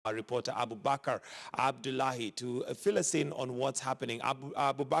our reporter Abu Bakar Abdullahi to fill us in on what's happening.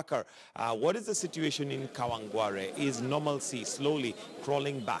 Abu Bakar, what is the situation in Kawangware? Is normalcy slowly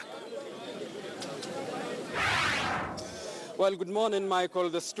crawling back? Well, good morning, Michael.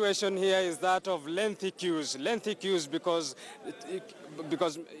 The situation here is that of lengthy queues because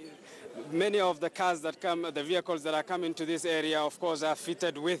many of the cars that come, the vehicles that are coming to this area, of course, are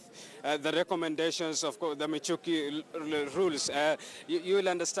fitted with the recommendations of the Michuki rules. You will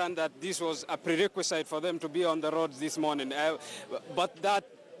understand that this was a prerequisite for them to be on the roads this morning, but that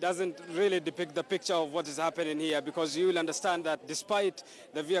doesn't really depict the picture of what is happening here, because you will understand that despite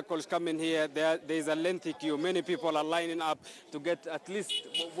the vehicles coming here, there is a lengthy queue. Many people are lining up to get at least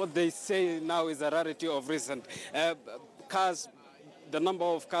what they say now is a rarity of recent. The number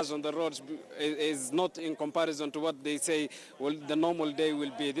of cars on the roads is not in comparison to what they say the normal day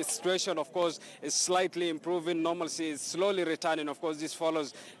will be. This situation, of course, is slightly improving. Normalcy is slowly returning. Of course, this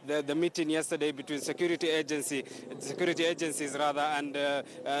follows the meeting yesterday between security agencies and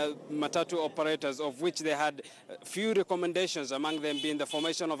matatu operators, of which they had few recommendations, among them being the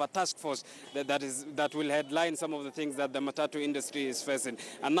formation of a task force that will headline some of the things that the matatu industry is facing.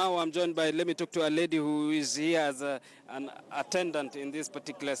 And now I'm joined by, let me talk to a lady who is here as an attendant in this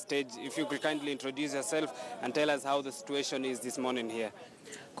particular stage. If you could kindly introduce yourself and tell us how the situation is this morning here.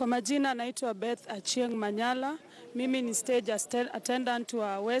 Kwa majina naitwa Beth Achieng Manyala. Mimi ni stage attendant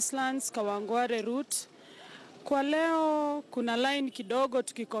wa Westlands Kawangware route. Kwa leo kuna line kidogo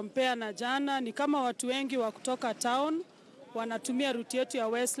tukikompare na jana, ni kama watu wengi wa kutoka town wanatumia route yetu ya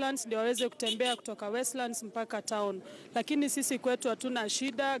Westlands ndio waweze kutembea kutoka Westlands mpaka town. Lakini sisi kwetu hatuna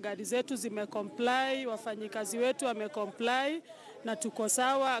shida, gari zetu zimecomply, wafanyikazi wetu wamecomply na tuko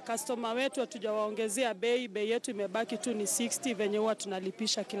sawa. Customer wetu hatujawaongezea bei yetu imebaki tu ni 60 venye huwa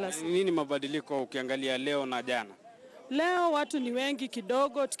tunalipisha kila siku. Nini mabadiliko ukiangalia leo na jana? Leo watu ni wengi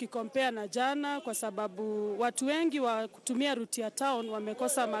kidogo tukikompare na jana, kwa sababu watu wengi wa kutumia route ya town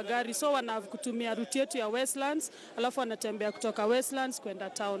wamekosa magari, so wanakutumia route yetu ya Westlands alafu wanatembea kutoka Westlands kwenda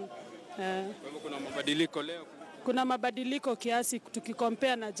town. Kwa hivyo kuna mabadiliko leo? Kuna mabadiliko kiasi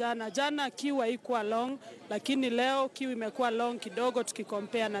tukikompare na jana. Jana queue haikuwa long, lakini leo queue imekuwa long kidogo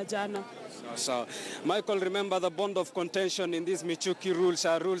tukikompare na jana. So, Michael, remember the bond of contention in these Michuki rules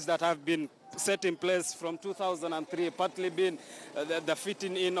are rules that have been set in place from 2003, partly been the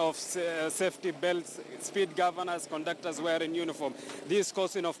fitting in of safety belts, speed governors, conductors wearing uniform. This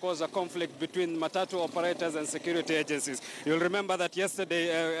causing, of course, a conflict between matatu operators and security agencies. You'll remember that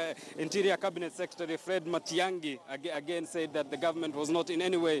yesterday, Interior Cabinet Secretary Fred Matiang'i again said that the government was not in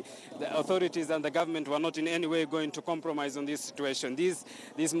any way, the authorities and the government were not in any way going to compromise on this situation.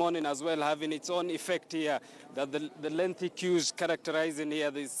 This morning as well having its own effect here, that the lengthy queues characterizing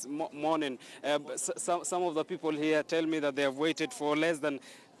here this morning. Some of the people here tell me that they have waited for less than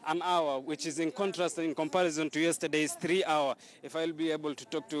an hour, which is in contrast, in comparison to yesterday's 3 hours. If I'll be able to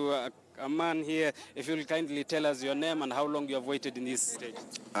talk to a man here, if you'll kindly tell us your name and how long you have waited in this stage.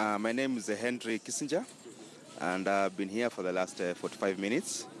 My name is Henry Kissinger, and I've been here for the last 45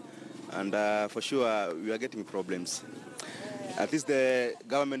 minutes. And for sure, we are getting problems. At least the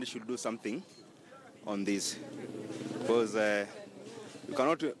government should do something on this, because you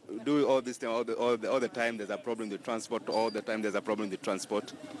cannot do all this thing all the time. There's a problem with the transport. All the time there's a problem with the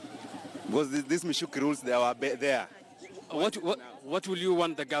transport. Because these Michuki rules, they are there. What will you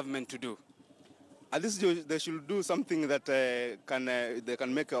want the government to do? At least they should do something that they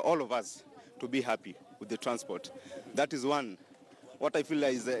can make all of us to be happy with the transport. That is one. What I feel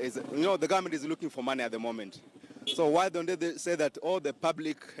is the government is looking for money at the moment. So why don't they say that all the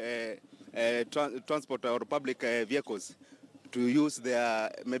public transport or public vehicles to use their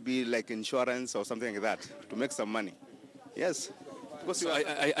maybe like insurance or something like that to make some money? Yes. So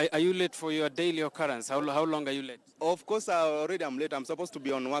are you late for your daily occurrence? How long are you late? Of course, already I'm late. I'm supposed to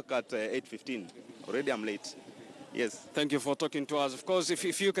be on work at 8:15. Already I'm late. Yes. Thank you for talking to us. Of course,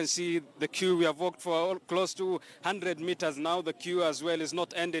 if you can see the queue, we have walked for close to 100 meters now. The queue as well is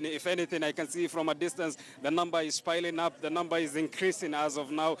not ending. If anything, I can see from a distance, the number is piling up. The number is increasing as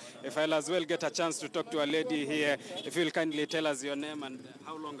of now. If I'll as well get a chance to talk to a lady here, if you'll kindly tell us your name and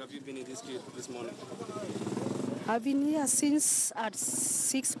how long have you been in this queue this morning? I've been here since at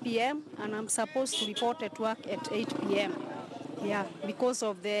 6 p.m. and I'm supposed to report at work at 8 p.m. Yeah, because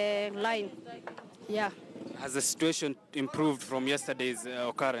of the line. Yeah. Has the situation improved from yesterday's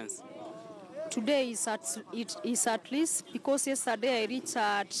occurrence? Today it is at least, because yesterday I reached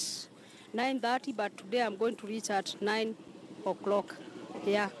at 9:30, but today I'm going to reach at 9 o'clock.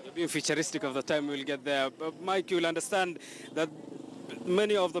 Yeah. Being futuristic of the time we'll get there. But Mike, you'll understand that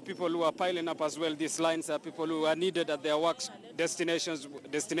many of the people who are piling up as well, these lines are people who are needed at their works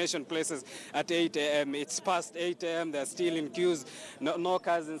destination places at 8 a.m. It's past 8 a.m. They're still in queues, no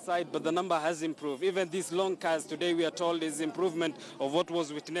cars inside, but the number has improved. Even these long cars today, we are told, is improvement of what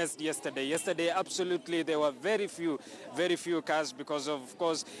was witnessed yesterday. Yesterday, absolutely, there were very few cars because of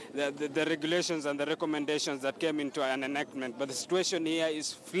course, the regulations and the recommendations that came into an enactment. But the situation here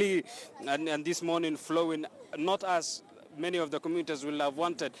is free, and this morning flowing, not as many of the commuters will have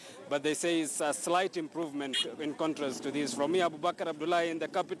wanted, but they say it's a slight improvement in contrast to this. From me, Abubakar Abdullahi in the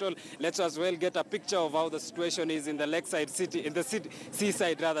capital, let's as well get a picture of how the situation is in the lakeside city, in the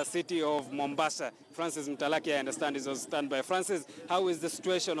seaside rather, city of Mombasa. Francis Mtalaki, I understand, is on standby. Francis, how is the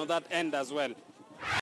situation on that end as well?